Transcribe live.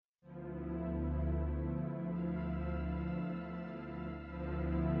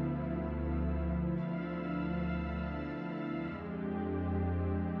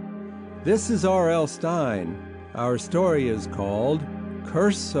This is R.L. Stein. Our story is called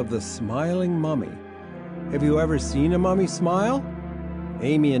Curse of the Smiling Mummy. Have you ever seen a mummy smile?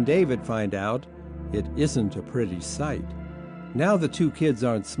 Amy and David find out it isn't a pretty sight. Now the two kids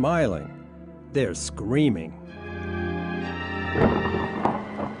aren't smiling, they're screaming.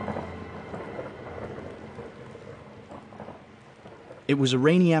 It was a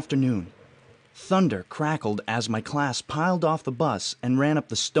rainy afternoon. Thunder crackled as my class piled off the bus and ran up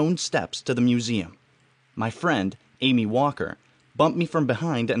the stone steps to the museum. My friend, Amy Walker, bumped me from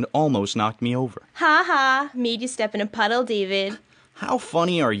behind and almost knocked me over. Ha ha, made you step in a puddle, David. How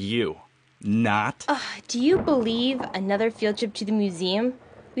funny are you? Not. Do you believe another field trip to the museum?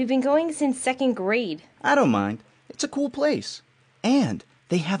 We've been going since second grade. I don't mind. It's a cool place. And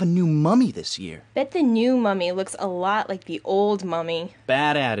they have a new mummy this year. Bet the new mummy looks a lot like the old mummy.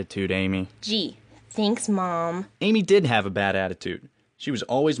 Bad attitude, Amy. Gee, thanks, Mom. Amy did have a bad attitude. She was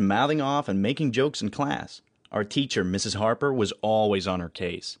always mouthing off and making jokes in class. Our teacher, Mrs. Harper, was always on her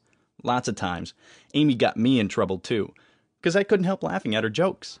case. Lots of times, Amy got me in trouble too, because I couldn't help laughing at her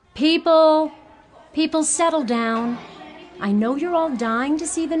jokes. People, settle down. I know you're all dying to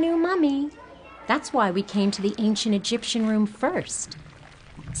see the new mummy. That's why we came to the ancient Egyptian room first.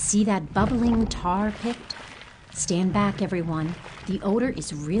 See that bubbling tar pit? Stand back, everyone. The odor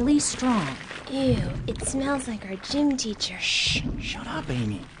is really strong. Ew, it smells like our gym teacher. Shh, shut up,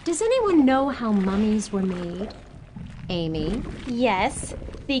 Amy. Does anyone know how mummies were made? Amy? Yes,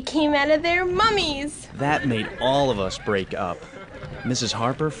 they came out of their mummies. That made all of us break up. Mrs.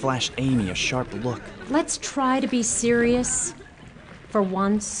 Harper flashed Amy a sharp look. Let's try to be serious. For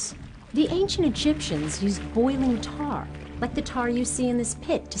once, the ancient Egyptians used boiling tar, like the tar you see in this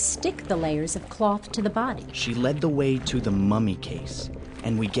pit, to stick the layers of cloth to the body. She led the way to the mummy case,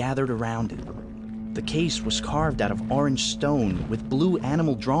 and we gathered around it. The case was carved out of orange stone with blue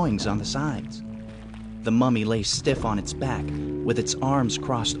animal drawings on the sides. The mummy lay stiff on its back, with its arms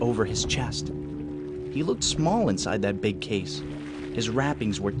crossed over his chest. He looked small inside that big case. His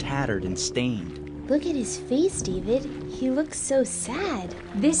wrappings were tattered and stained. Look at his face, David. He looks so sad.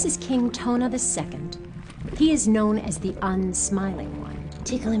 This is King Tona II. He is known as the Unsmiling One.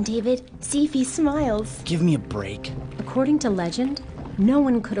 Tickle him, David. See if he smiles. Give me a break. According to legend, no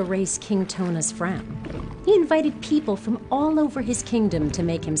one could erase King Tona's frown. He invited people from all over his kingdom to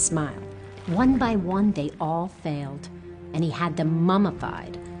make him smile. One by one, they all failed, and he had them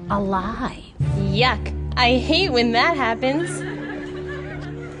mummified, alive. Yuck. I hate when that happens.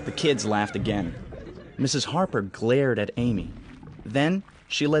 The kids laughed again. Mrs. Harper glared at Amy. Then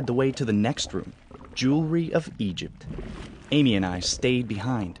she led the way to the next room, Jewelry of Egypt. Amy and I stayed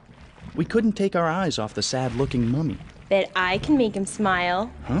behind. We couldn't take our eyes off the sad-looking mummy. Bet I can make him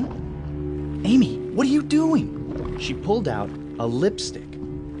smile. Huh? Amy, what are you doing? She pulled out a lipstick.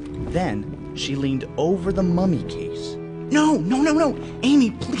 Then she leaned over the mummy case. No!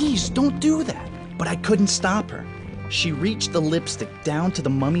 Amy, please, don't do that. But I couldn't stop her. She reached the lipstick down to the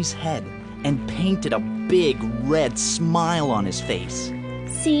mummy's head and painted a big red smile on his face.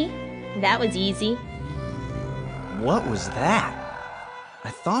 See? That was easy. What was that? I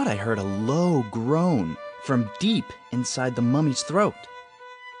thought I heard a low groan from deep inside the mummy's throat.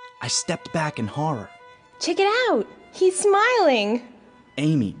 I stepped back in horror. Check it out. He's smiling.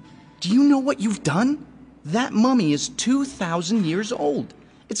 Amy, do you know what you've done? That mummy is 2,000 years old.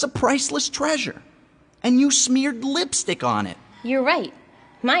 It's a priceless treasure. And you smeared lipstick on it. You're right.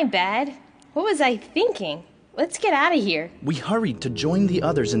 My bad. What was I thinking? Let's get out of here. We hurried to join the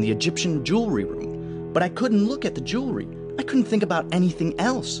others in the Egyptian jewelry room, but I couldn't look at the jewelry. I couldn't think about anything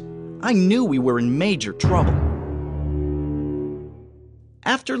else. I knew we were in major trouble.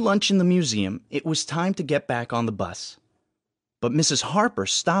 After lunch in the museum, it was time to get back on the bus. But Mrs. Harper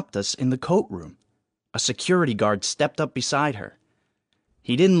stopped us in the coat room. A security guard stepped up beside her.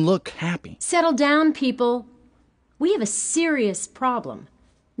 He didn't look happy. Settle down, people. We have a serious problem.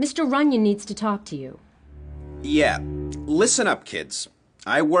 Mr. Runyon needs to talk to you. Yeah, listen up, kids.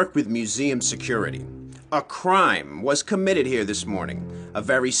 I work with museum security. A crime was committed here this morning. A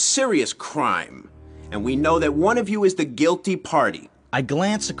very serious crime. And we know that one of you is the guilty party. I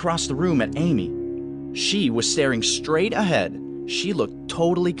glanced across the room at Amy. She was staring straight ahead. She looked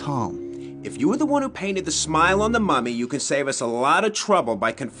totally calm. If you were the one who painted the smile on the mummy, you can save us a lot of trouble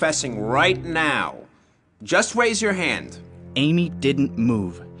by confessing right now. Just raise your hand. Amy didn't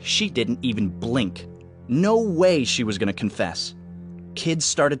move. She didn't even blink. No way she was going to confess. Kids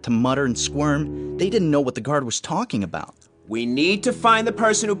started to mutter and squirm. They didn't know what the guard was talking about. We need to find the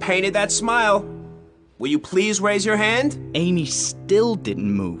person who painted that smile. Will you please raise your hand? Amy still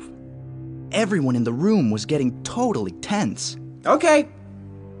didn't move. Everyone in the room was getting totally tense. Okay.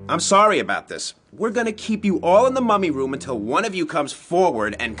 I'm sorry about this. We're gonna keep you all in the mummy room until one of you comes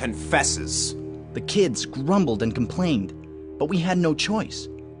forward and confesses. The kids grumbled and complained, but we had no choice.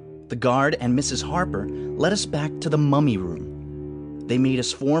 The guard and Mrs. Harper led us back to the mummy room. They made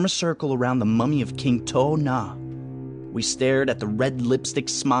us form a circle around the mummy of King To-Na. We stared at the red lipstick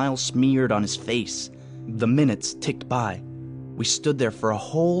smile smeared on his face. The minutes ticked by. We stood there for a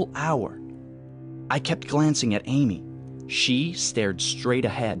whole hour. I kept glancing at Amy. She stared straight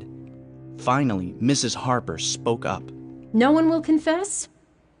ahead. Finally, Mrs. Harper spoke up. No one will confess?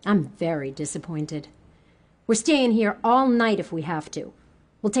 I'm very disappointed. We're staying here all night if we have to.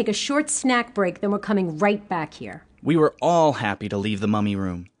 We'll take a short snack break, then we're coming right back here. We were all happy to leave the mummy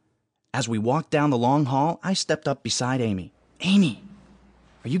room. As we walked down the long hall, I stepped up beside Amy. Amy,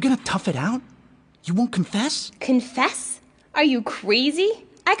 are you gonna tough it out? You won't confess? Confess? Are you crazy?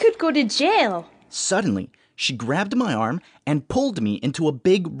 I could go to jail. Suddenly, she grabbed my arm and pulled me into a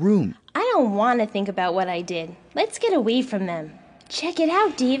big room. I don't want to think about what I did. Let's get away from them. Check it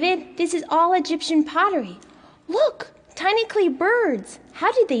out, David. This is all Egyptian pottery. Look, tiny clay birds.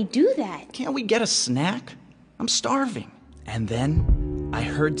 How did they do that? Can't we get a snack? I'm starving. And then I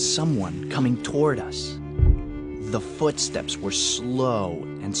heard someone coming toward us. The footsteps were slow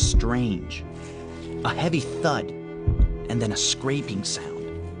and strange. A heavy thud, and then a scraping sound.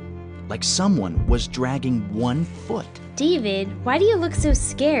 Like someone was dragging one foot. David, why do you look so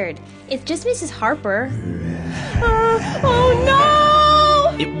scared? It's just Mrs. Harper. Oh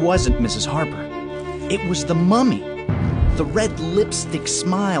no! It wasn't Mrs. Harper. It was the mummy. The red lipstick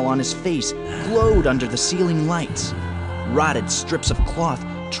smile on his face glowed under the ceiling lights. Rotted strips of cloth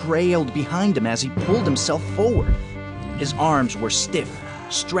trailed behind him as he pulled himself forward. His arms were stiff,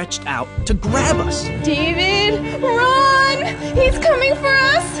 stretched out to grab us. David, run! He's coming for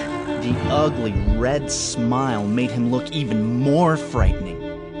us! The ugly red smile made him look even more frightening.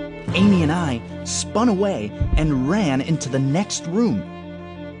 Amy and I spun away and ran into the next room.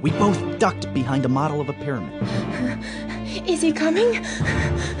 We both ducked behind a model of a pyramid. Is he coming?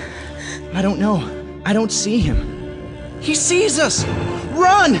 I don't know. I don't see him. He sees us!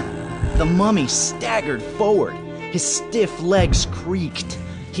 Run! The mummy staggered forward. His stiff legs creaked.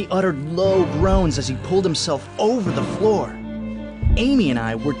 He uttered low groans as he pulled himself over the floor. Amy and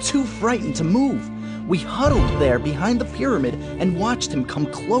I were too frightened to move. We huddled there behind the pyramid and watched him come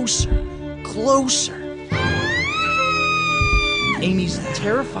closer, closer. Amy's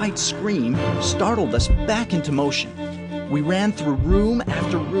terrified scream startled us back into motion. We ran through room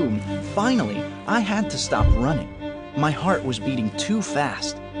after room. Finally, I had to stop running. My heart was beating too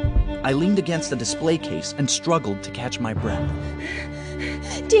fast. I leaned against the display case and struggled to catch my breath.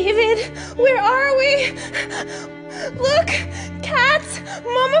 David, where are we? Look! Cats!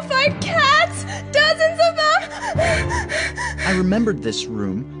 Mummified cats! Dozens of them! I remembered this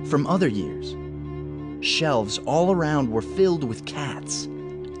room from other years. Shelves all around were filled with cats.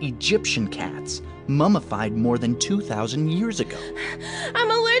 Egyptian cats, mummified more than 2,000 years ago. I'm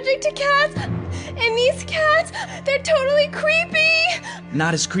allergic to cats! And these cats, they're totally creepy!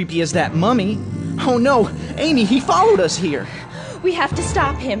 Not as creepy as that mummy. Oh no, Amy, he followed us here. We have to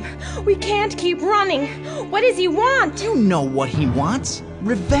stop him. We can't keep running. What does he want? You know what he wants.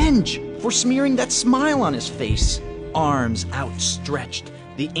 Revenge for smearing that smile on his face. Arms outstretched,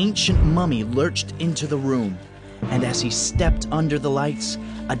 the ancient mummy lurched into the room. And as he stepped under the lights,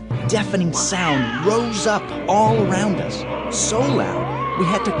 a deafening sound rose up all around us. So loud, we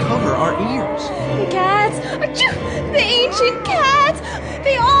had to cover our ears. The cats! Achoo! The ancient cats!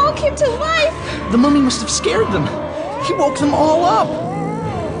 They all came to life! The mummy must have scared them. He woke them all up.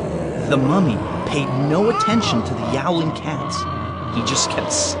 The mummy paid no attention to the yowling cats. He just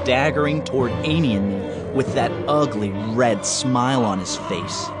kept staggering toward Amy and me with that ugly red smile on his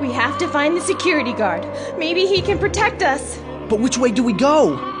face. We have to find the security guard. Maybe he can protect us. But which way do we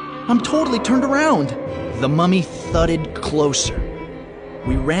go? I'm totally turned around. The mummy thudded closer.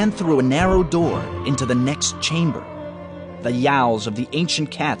 We ran through a narrow door into the next chamber. The yowls of the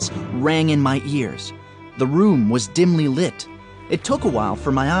ancient cats rang in my ears. The room was dimly lit. It took a while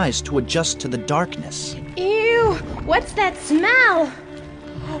for my eyes to adjust to the darkness. Ew! What's that smell?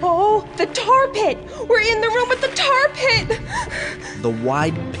 Oh, the tar pit! We're in the room with the tar pit! The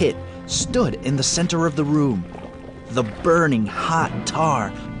wide pit stood in the center of the room. The burning hot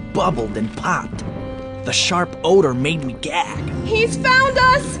tar bubbled and popped. The sharp odor made me gag. He's found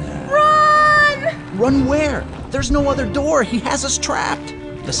us! Run! Run where? There's no other door. He has us trapped.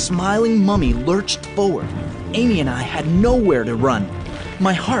 The smiling mummy lurched forward. Amy and I had nowhere to run.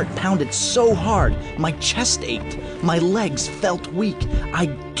 My heart pounded so hard, my chest ached. My legs felt weak. I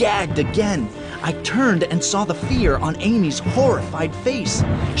gagged again. I turned and saw the fear on Amy's horrified face.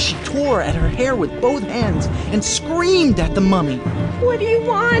 She tore at her hair with both hands and screamed at the mummy. What do you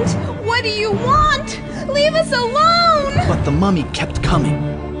want? What do you want? Leave us alone! But the mummy kept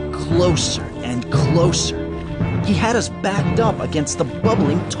coming, closer and closer. He had us backed up against the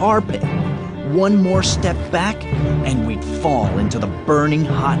bubbling tar pit. One more step back, and we'd fall into the burning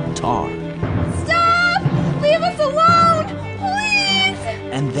hot tar. Stop! Leave us alone! Please!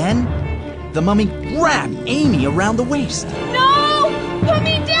 And then, the mummy grabbed Amy around the waist. No! Put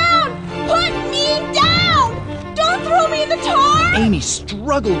me down! Put me down! Don't throw me in the tar! Amy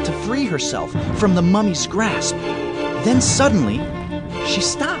struggled to free herself from the mummy's grasp. Then suddenly, she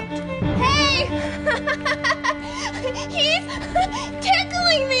stopped. Hey! He's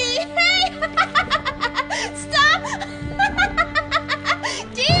tickling me! Hey! Stop!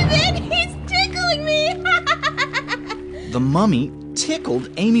 David, he's tickling me! The mummy tickled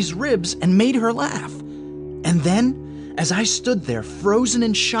Amy's ribs and made her laugh. And then, as I stood there frozen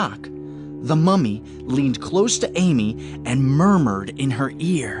in shock, the mummy leaned close to Amy and murmured in her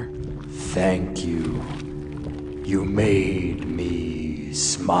ear, "Thank you. You made me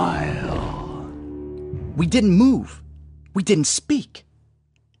smile." We didn't move. We didn't speak.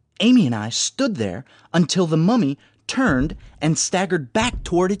 Amy and I stood there until the mummy turned and staggered back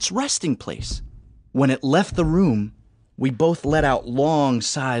toward its resting place. When it left the room, we both let out long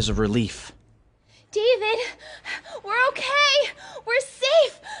sighs of relief. David, we're okay. We're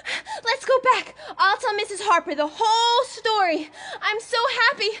safe. Let's go back. I'll tell Mrs. Harper the whole story. I'm so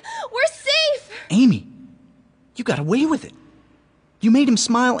happy. We're safe. Amy, you got away with it. You made him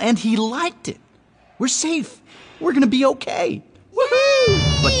smile and he liked it. We're safe. We're gonna be okay.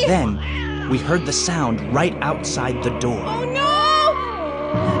 Woohoo! But then, we heard the sound right outside the door. Oh no!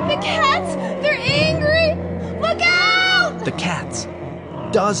 The cats, they're angry. Look out! The cats,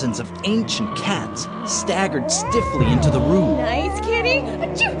 dozens of ancient cats, staggered stiffly into the room. Nice kitty.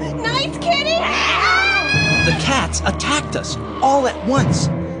 Achoo! Nice kitty. Ah! The cats attacked us all at once.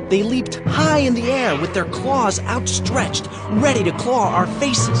 They leaped high in the air with their claws outstretched, ready to claw our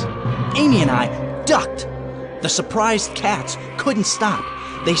faces. Amy and I ducked. The surprised cats couldn't stop.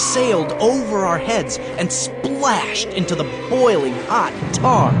 They sailed over our heads and splashed into the boiling hot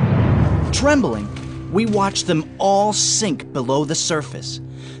tar. Trembling, we watched them all sink below the surface.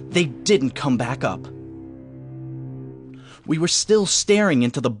 They didn't come back up. We were still staring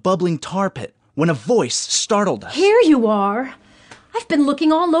into the bubbling tar pit when a voice startled us. Here you are. I've been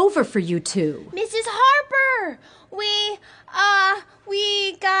looking all over for you two. Mrs. Harper!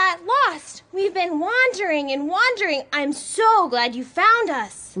 We got lost. We've been wandering and wandering. I'm so glad you found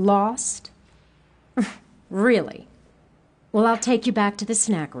us. Lost? Really? Well, I'll take you back to the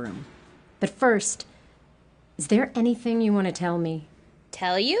snack room. But first, is there anything you want to tell me?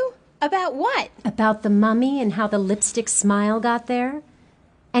 Tell you? About what? About the mummy and how the lipstick smile got there?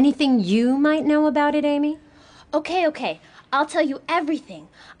 Anything you might know about it, Amy? Okay. I'll tell you everything.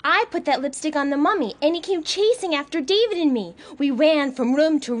 I put that lipstick on the mummy, and he came chasing after David and me. We ran from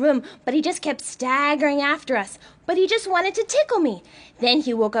room to room, but he just kept staggering after us. But he just wanted to tickle me. Then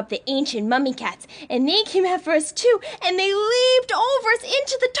he woke up the ancient mummy cats, and they came after us too, and they leaped over us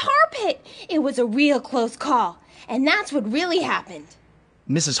into the tar pit. It was a real close call, and that's what really happened.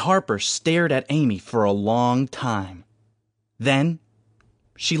 Mrs. Harper stared at Amy for a long time. Then,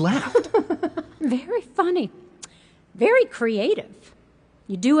 she laughed. Very funny. Very creative.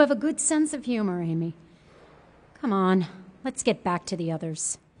 You do have a good sense of humor, Amy. Come on, let's get back to the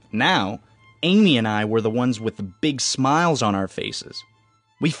others. Now, Amy and I were the ones with the big smiles on our faces.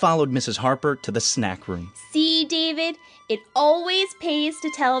 We followed Mrs. Harper to the snack room. See, David, it always pays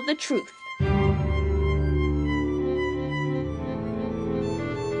to tell the truth.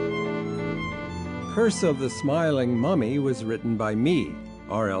 Curse of the Smiling Mummy was written by me,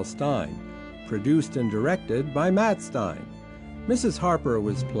 R.L. Stine. Produced and directed by Matt Stine. Mrs. Harper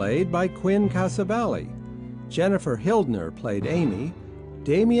was played by Quinn Casavalli. Jennifer Hildner played Amy.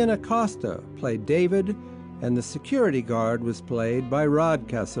 Damien Acosta played David. And the security guard was played by Rod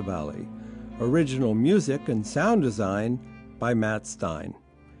Casavalli. Original music and sound design by Matt Stine.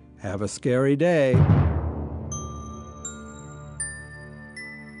 Have a scary day.